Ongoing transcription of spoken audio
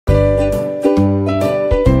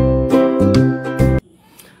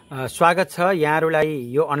स्वागत छ यहाँहरुलाई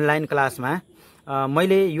यो अनलाइन क्लासमा।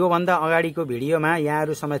 मैले यो भन्दा अगाडिको भिडियोमा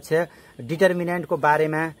यहाँहरु समक्ष डिटर्मिनेन्टको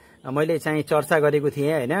बारेमा मैले चाहिँ चर्चा गरेको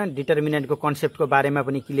थिएँ हैन। डिटर्मिनेन्टको कन्सेप्टको बारेमा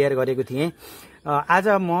पनि क्लियर गरेको थिएँ। आज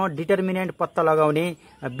म डिटर्मिनेन्ट पत्ता लगाउने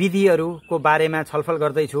विधिहरुको बारेमा छलफल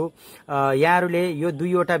गर्दै छु। यहाँहरुले यो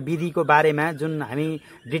दुईवटा विधिको बारेमा जुन हामी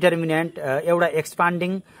डिटर्मिनेन्ट एउटा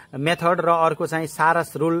एक्सपान्डिङ मेथड र अर्को चाहिँ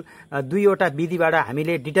सारस रुल दुईवटा विधिबाट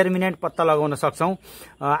हामीले डिटर्मिनेन्ट पत्ता लगाउन सक्छौं।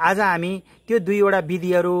 आज हामी त्यो दुईवटा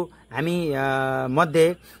विधिहरु हामी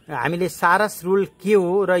मध्ये हामीले सारस रुल के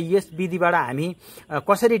हो र यस विधिबाट हामी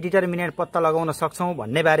कसरी डिटर्मिनेन्ट पत्ता लगाउन सक्छौं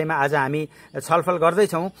भन्ने बारेमा आज हामी छलफल गर्दै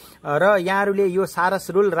छौं। र यहाँहरुले यो सारस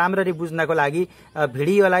रुल राम्ररी बुझ्नको लागि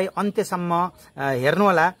भिडियोलाई अन्त्यसम्म हेर्नु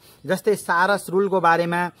होला। जस्तै सारस रुलको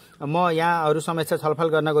बारेमा म यहाँहरु समक्ष छलफल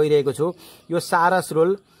गर्न गइरहेको छु। यो सारस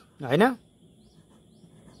रुल हैन,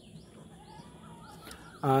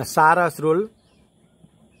 सारस रुल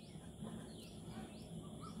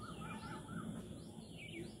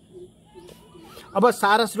अब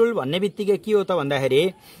सारस रुल भन्ने बित्तिकै के हो त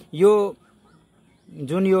भन्दाखेरि यो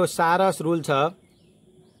जुन यो सारस रुल छ,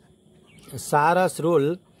 सारस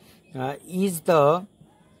रुल इज द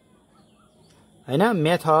हैन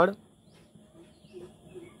मेथड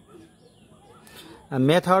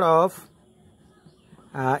अफ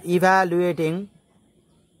इभ्यालुएटिङ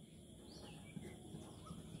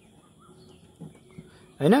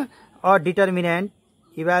हैन a determinant,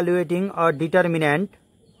 evaluating a determinant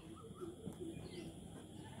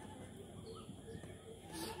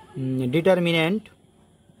determinant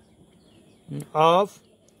of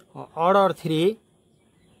order 3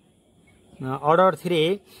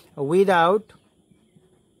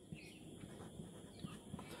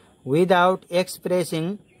 without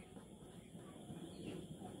expressing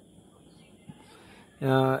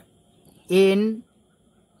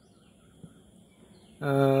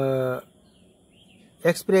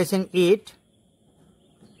expressing it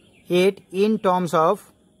in terms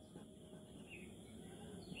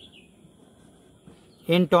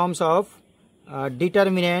of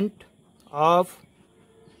determinant of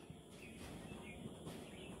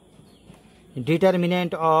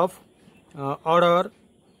order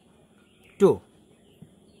 2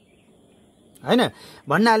 हैन।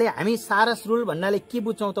 भन्नाले हामी सारस रुल भन्नाले के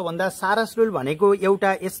बुझ्छौं त भन्दा सारस रुल भनेको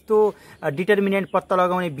एउटा यस्तो डिटर्मिनेन्ट पत्ता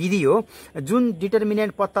लगाउने विधि हो जुन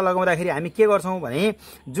डिटर्मिनेन्ट पत्ता लगाउँदाखेरि हामी के गर्छौं भने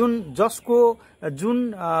जसको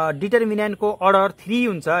डिटर्मिनेन्टको अर्डर 3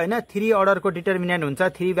 हुन्छ हैन, 3 अर्डरको डिटर्मिनेन्ट हुन्छ,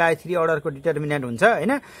 3/3 अर्डरको डिटर्मिनेन्ट हुन्छ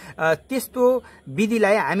हैन। त्यस्तो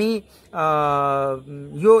विधिलाई हामी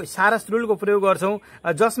यो सारस रुलको प्रयोग गर्छौं,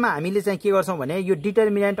 जसमा हामीले चाहिँ के गर्छौं भने यो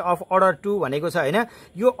डिटर्मिनेन्ट अफ अर्डर 2 भनेको छ हैन।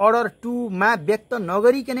 यो अर्डर 2 मा व्यक्त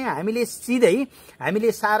नगरिकन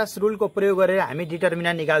हामीले सारस रुलको प्रयोग गरेर हामी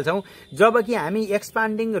डिटर्मिनेन्ट निकाल्छौं। जबकि हामी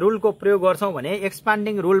एक्सपान्डिङ रुलको प्रयोग गर्छौं भने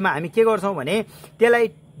एक्सपान्डिङ रुलमा हामी के गर्छौं भने त्यसलाई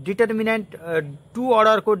डिटर्मिनेन्ट 2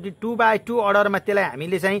 अर्डरको 2/2 अर्डरमा त्यसलाई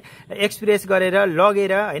हामीले चाहिँ एक्सप्रेस गरेर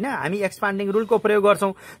लगेर हैन हामी एक्सपान्डिङ रुलको प्रयोग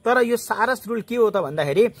गर्छौं। तर यो सारस रुल के हो त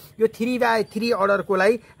भन्दाखेरि यो 3/3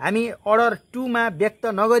 अर्डरकोलाई हामी अर्डर 2 मा व्यक्त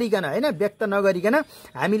नगरिकन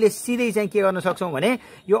हामीले सिधै चाहिँ के गर्न सक्छौं भने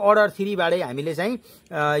यो अर्डर 3 बाटै हामीले चाहिँ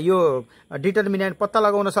यो डिटर्मिनेन्ट पत्ता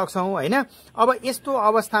लगाउन सक्छौं हैन। अब यस्तो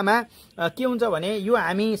अवस्थामा के हुन्छ भने यो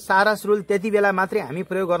हामी सारस रुल त्यति बेला मात्रै हामी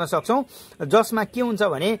प्रयोग गर्न सक्छौं जसमा के हुन्छ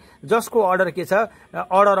भने जसको अर्डर के छ,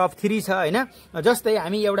 अर्डर अफ 3 छ हैन। जस्तै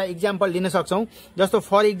हामी एउटा इक्जाम्पल लिन सक्छौं। जस्तो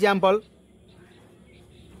फर इक्जाम्पल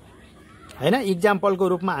हैन, इक्जाम्पलको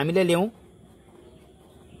रूपमा हामीले ल्याउँ।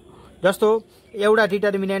 जस्तो एउटा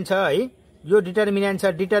डिटर्मिनेन्ट छ है, यो डिटर्मिनेन्ट छ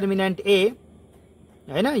डिटर्मिनेन्ट A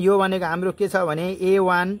हैन। यो भनेको हाम्रो के छ भने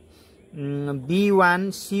A1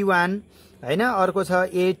 B1 C1 हैन, अर्को छ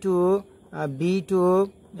A2 B2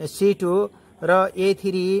 C2 र A3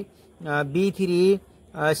 B3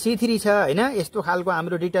 C3 छ हैन। यस्तो खालको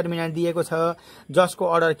हाम्रो डिटर्मिनेन्ट दिएको छ जसको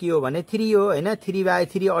अर्डर के हो भने 3 हो हैन।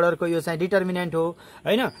 3/3 अर्डरको यो चाहिँ डिटर्मिनेन्ट हो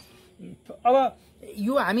हैन। अब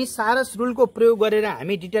यो हामी सारस रुलको प्रयोग गरेर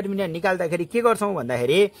हामी डिटर्मिनेन्ट निकाल्दाखेरि के गर्छौं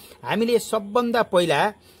भन्दाखेरि हामीले सबभन्दा पहिला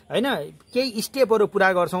हैन केही स्टेपहरु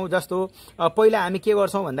पूरा गर्छौं। जस्तो पहिला हामी के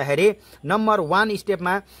गर्छौं भन्दाखेरि नम्बर 1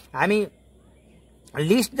 स्टेपमा हामी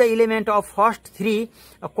list the element of first 3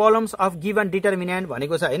 columns of given determinant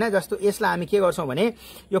भनेको छ हैन। जस्तो यसलाई हामी के गर्छौं भने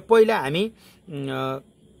यो पहिला हामी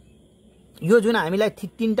यो जुन हामीलाई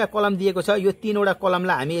 3टा कलम दिएको छ यो 3वटा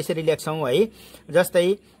कलमलाई हामी यसरी लेख्छौं है।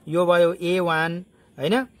 जस्तै यो भयो A1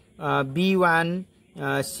 हैन, B1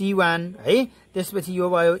 C1 है, त्यसपछि यो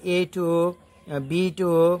भयो A2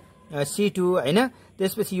 B2 C2 हैन,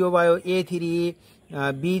 त्यसपछि यो भयो A3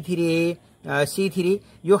 B3 C3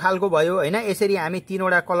 यो खालको भयो हैन। यसरी हामी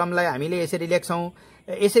तीनवटा कलमलाई हामीले यसरी लेख्छौं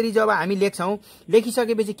यसरी जब हामी लेख्छौं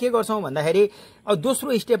लेखिसकेपछि के गर्छौं भन्दाखेरि अब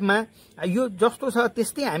दोस्रो स्टेपमा यो जस्तो छ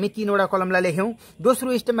त्यस्तै हामी तीनवटा कलमलाई लेख्यौं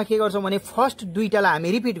दोस्रो स्टेपमा के गर्छौं भने फर्स्ट दुईटालाई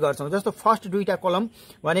हामी रिपिट गर्छौं जस्तो फर्स्ट दुईटा कलम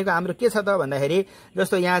भनेको हाम्रो के छ त भन्दाखेरि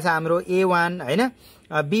जस्तो यहाँ छ हाम्रो A1 हैन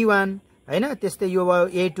B1 हैन त्यस्तै यो भयो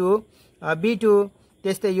A2 B2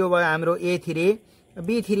 त्यस्तै यो भयो हाम्रो A3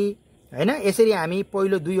 B3 हैन यसरी हामी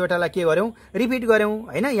पहिलो दुईवटालाई के गर्यौं रिपिट गर्यौं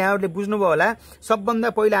हैन यहाँहरुले बुझ्नुभयो होला सबभन्दा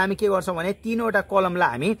पहिला हामी के गर्छौं भने तीनवटा कलमलाई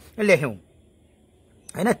हामी लेख्यौं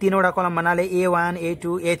हैन तीनवटा कलम भन्नाले A1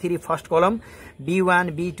 A2 A3 फर्स्ट कलम B1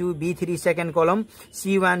 B2 B3 सेकेन्ड कलम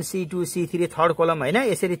C1 C2 C3 थर्ड कलम हैन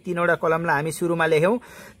यसरी तीनवटा कलमलाई हामी सुरुमा लेख्यौं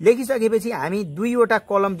लेखिसकेपछि हामी दुईवटा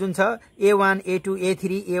कलम जुन छ A1 A2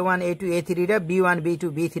 A3 A1 A2 A3 र B1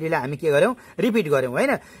 B2 B3 लाई हामी के गर्यौं रिपिट गर्यौं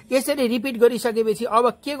हैन यसरी रिपिट गरिसकेपछि अब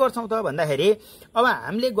के गर्छौं त भन्दाखेरि अब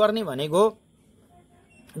हामीले गर्ने भनेको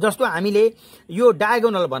जस्तो हामीले यो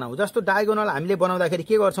डायगोनल बनाऊ जस्तो डायगोनल हामीले बनाउँदाखेरि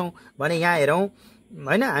के गर्छौं भने यहाँ हेरौं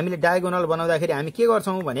हैन हामीले डायगोनल बनाउँदाखेरि हामी के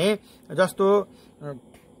गर्छौं भने जस्तो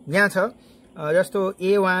यहाँ छ जस्तो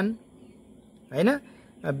A1 हैन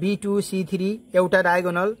B2 C3 एउटा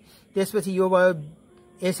डायगोनल त्यसपछि यो भयो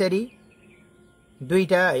यसरी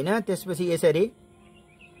दुईटा हैन त्यसपछि यसरी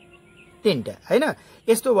तीनटा हैन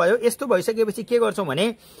यस्तो भयो यस्तो भइसकेपछि के गर्छौं भने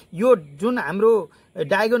यो जुन हाम्रो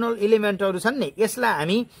डायगोनल एलिमेन्टहरु छन् नि यसलाई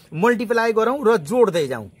हामी मल्टिप्लाई गरौं र जोड्दै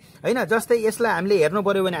जाउँ हैन जस्तै यसलाई हामीले हेर्नु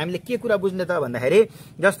पर्यो भने हामीले के कुरा बुझ्ने त भन्दाखेरि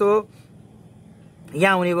जस्तो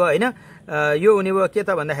यहाँ हुने भयो हैन यो हुने भयो के त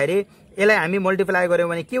भन्दाखेरि यसलाई हामी मल्टिप्लाई गर्यौं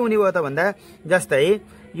भने के हुने भयो त भन्दा जस्तै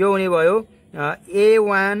यो हुने भयो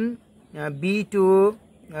A1 B2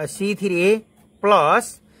 C3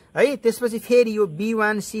 प्लस है त्यसपछि फेरि यो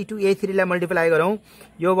B1 C2 A3 लाई मल्टिप्लाई गरौं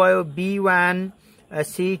यो भयो B1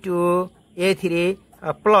 C2 A3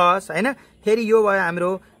 प्लस हैन फेरि यो भयो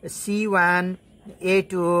हाम्रो C1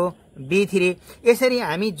 A2 B3 यसरी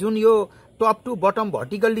हामी जुन यो टप टु बटम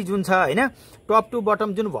भर्टिकली जुन छ हैन टप टु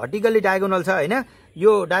बटम जुन भर्टिकली डायगोनल छ हैन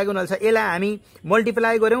यो डायगोनल छ यसलाई हामी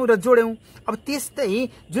मल्टिप्लाई गर्यौं र जोड्यौं अब त्यस्तै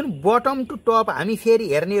जुन बटम टु टप हामी फेरि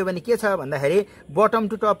हेर्ने हो भने के छ भन्दाखेरि बटम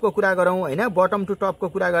टु टपको कुरा गरौं हैन बटम टु टपको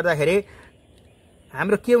कुरा गर्दाखेरि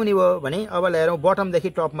हाम्रो के हुने भयो भने अब हेरौं बटम देखि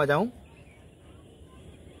टपमा जाउँ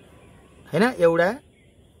हैन एउटा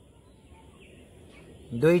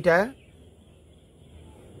दुईटा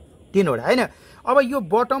तीनवटा हैन अब यो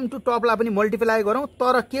बटम टु टपलाई पनि मल्टिप्लाई गरौं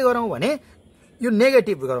तर के गरौं भने यो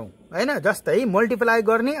नेगेटिभ गरौं हैन जस्तै मल्टिप्लाई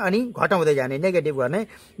गर्ने अनि घटाउँदै जाने नेगेटिभ गर्ने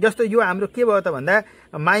जस्तो यो हाम्रो के भयो त भन्दा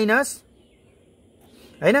माइनस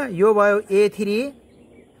हैन यो भयो A3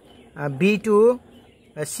 B2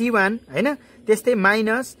 C1 हैन त्यस्तै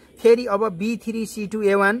माइनस फेरि अब B3 C2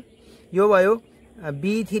 A1 यो भयो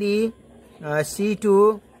B3 C2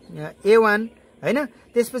 A1 हैन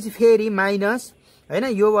त्यसपछि फेरि माइनस हैन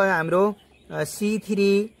यो भयो हाम्रो C3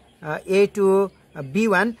 A2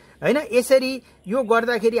 B1 हैन यसरी यो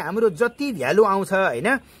गर्दाखेरि हाम्रो जति भ्यालु आउँछ हैन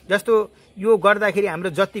जस्तो यो गर्दाखेरि हाम्रो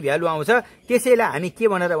जति भ्यालु आउँछ त्यसैलाई हामी के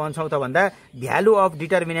भनेर भन्छौं त भन्दा भ्यालु अफ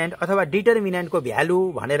डिटरमिनेन्ट अथवा डिटरमिनेन्टको भ्यालु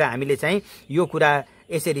भनेर हामीले चाहिँ यो कुरा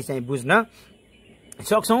यसरी चाहिँ बुझ्न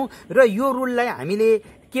सक्छौं र यो रुललाई हामीले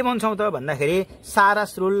के भन्छौं त भन्दाखेरि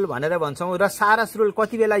सारास रुल भनेर भन्छौं र सारास रुल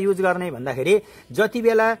कति बेला युज गर्ने भन्दाखेरि जति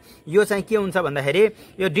बेला यो चाहिँ के हुन्छ भन्दाखेरि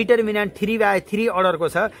यो डिटरमिनेन्ट 3/3 अर्डरको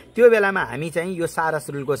छ त्यो बेलामा हामी चाहिँ यो सारास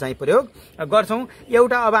रुलको चाहिँ प्रयोग गर्छौं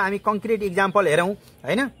एउटा अब हामी कन्क्रिट एक्जाम्पल हेरौं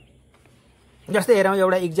हैन जस्तै हेरौं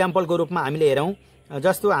एउटा एक्जाम्पलको रूपमा हामीले हेरौं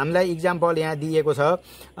जस्तो हामीलाई एक्जाम्पल यहाँ दिएको छ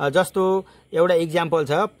जस्तो एउटा एक्जाम्पल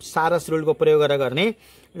छ सारास रुलको प्रयोग गरेर गर्ने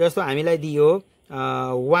जस्तो हामीलाई दियो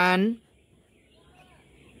 1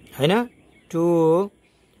 हैन 2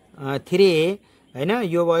 3 हैन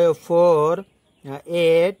यो भयो 4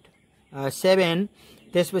 8 7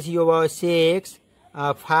 त्यसपछि यो भयो 6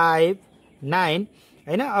 5 9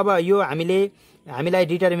 हैन अब यो हामीलाई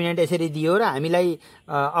डिटरमिनेन्ट यसरी दियो र हामीलाई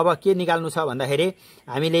अब के निकाल्नु छ भन्दाखेरि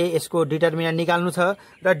हामीले यसको डिटरमिनेन्ट निकाल्नु छ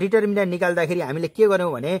र डिटरमिनेन्ट निकाल्दाखेरि हामीले के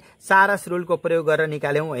गर्यौं भने सारास रुलको प्रयोग गरेर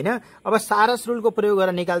निकाल्यौं हैन अब सारास रुलको प्रयोग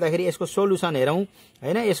गरेर निकाल्दाखेरि यसको सोलुसन हेरौं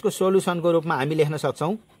हैन यसको सोलुसनको रूपमा हामी लेख्न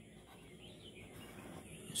सक्छौं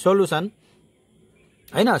सोलुसन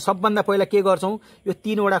हैन सबभन्दा पहिला के गर्छौं यो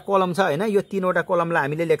तीनवटा कलम छ हैन यो तीनवटा कलमलाई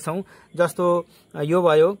हामीले लेख्छौं जस्तो यो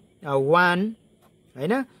भयो 1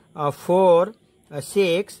 हैन 4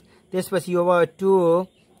 6 त्यसपछि यो भयो 2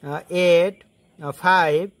 8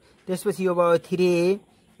 5 त्यसपछि यो भयो 3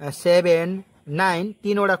 7 9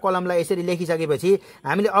 तीनवटा कलमलाई यसरी लेखिसकेपछि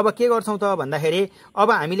हामीले अब के गर्छौं त भन्दाखेरि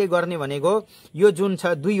अब हामीले गर्ने भनेको यो जुन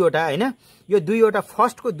छ दुईवटा हैन यो दुईवटा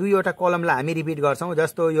फर्स्टको दुईवटा कलमलाई हामी रिपिट गर्छौं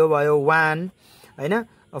जस्तो यो भयो 1 हैन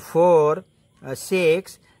 4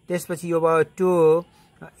 6 त्यसपछि यो भयो 2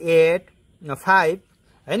 8 5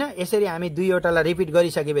 हैन। यसरी हामी दुईवटालाई रिपिट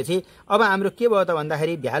गरिसकेपछि अब हाम्रो के भयो त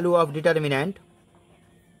भन्दाखेरि भ्यालु अफ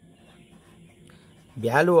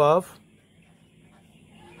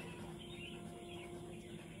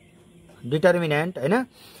डिटर्मिनेन्ट हैन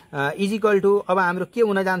इज इक्वल टु अब हाम्रो के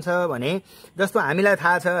हुन जान्छ भने जस्तो हामीलाई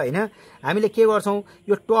थाहा छ हैन, हामीले के गर्छौं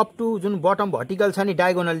यो टप टु जुन बटम भर्टिकल छ नि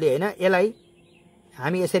डायगोनल्ली हैन, यसलाई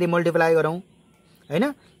हामी यसरी मल्टिप्लाई गरौँ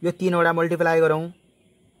हैन, यो 3 वटा मल्टिप्लाई गरौँ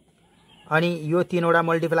अनि यो 3 वटा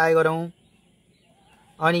मल्टिप्लाई गरौँ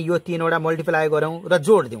अनि यो 3 वटा मल्टिप्लाई गरौँ र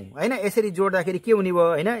जोड दिउँ हैन। यसरी जोड्दाखेरि के हुने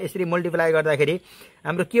भयो हैन, यसरी मल्टिप्लाई गर्दाखेरि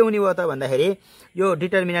हाम्रो के हुने भयो त भन्दाखेरि यो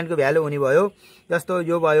डिटर्मिनेन्टको भ्यालु हुने भयो। जस्तो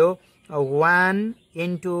यो भयो 1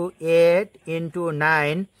 into 8 into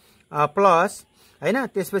 9 प्लस हैन,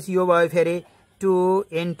 त्यसपछि यो भयो फेरि 2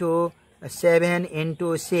 into 7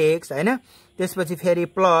 into 6 हैन, त्यसपछि फेरि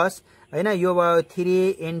प्लस हैन, यो भयो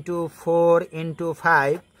 3 into 4 into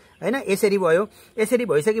 5 हैन, यसरी भयो। यसरी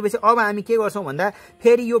भइसकेपछि अब हामी के गर्छौं भन्दा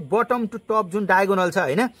फेरि यो बटम टु टप जुन डायगोनल छ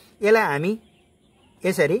हैन, यसलाई हामी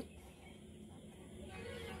यसलाई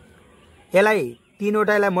 3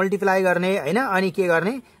 वटालाई मल्टिप्लाई गर्ने हैन, अनि के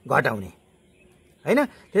गर्ने घटाउने हैन।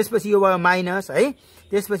 त्यसपछि यो भयो माइनस है,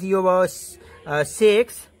 त्यसपछि यो भयो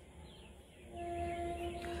 6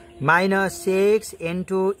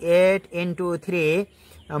 into 8 into 3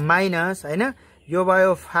 माइनस हैन, यो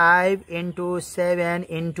भयो 5 into 7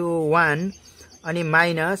 into 1 अनि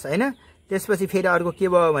माइनस हैन, त्यसपछि फेरि अर्को के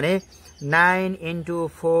भयो भने 9 into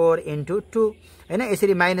 4 into 2 हैन।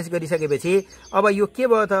 यसरी माइनस गरिसकेपछि अब यो के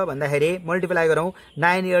भयो त भन्दाखेरि मल्टिप्लाई गरौँ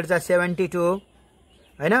 9 8 जा 72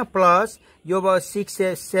 हैन, प्लस यो भयो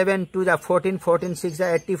 6 7 2 जा 14 14 6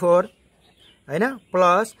 जा 84 हैन,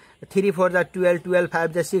 प्लस 3 4 जा 12 12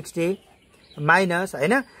 5 जा 60 माइनस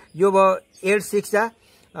हैन, यो भयो 8 6 जा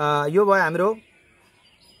यो भयो हाम्रो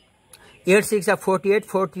 8 6 जा 48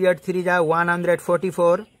 48 3 जा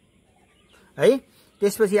 144 है।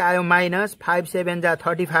 त्यसपछि आयो माइनस 5 7 जा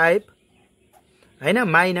 35 हैन,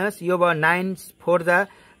 माइनस यो भयो 9 4 जा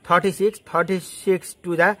 36 36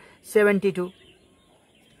 2 जा 72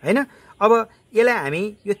 हैन। अब यसलाई हामी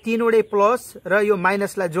यो 3 वटै प्लस र यो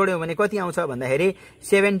माइनसलाई जोड्यौं भने कति आउँछ भन्दाखेरि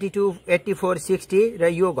 72 84 60 र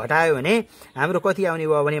यो घटायो भने हाम्रो कति आउने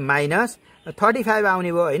भयो भने माइनस 35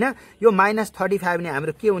 आउने भयो हैन। यो माइनस 35 ने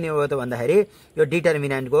हाम्रो के हुने भयो त भन्दाखेरि यो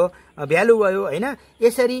डिटर्मिनेन्टको भ्यालु भयो हैन।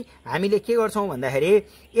 यसरी हामीले के गर्छौं भन्दाखेरि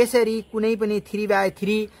यसरी कुनै पनि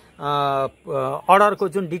 3/3 अर्डरको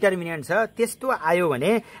जुन डिटर्मिनेन्ट छ त्यस्तो आयो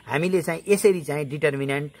भने हामीले चाहिँ यसरी चाहिँ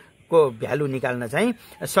डिटर्मिनेन्ट को भ्यालु निकाल्न चाहिँ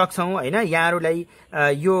सक्छौं हैन। यहाँहरुलाई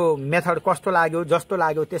यो मेथड कस्तो लाग्यो जस्तो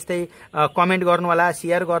लाग्यो त्यस्तै कमेन्ट गर्नु होला,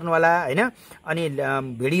 शेयर गर्नु होला हैन। अनि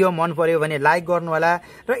भिडियो मन पर्यो भने लाइक गर्नु होला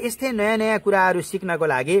र यस्तै नयाँ नयाँ कुराहरु सिक्नको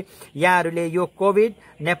लागि यहाँहरुले यो कोभिड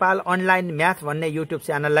नेपाल अनलाइन म्याथ भन्ने युट्युब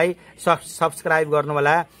च्यानललाई सब्स्क्राइब गर्नु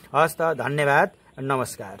होला। हस्त धन्यवाद,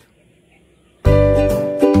 नमस्कार।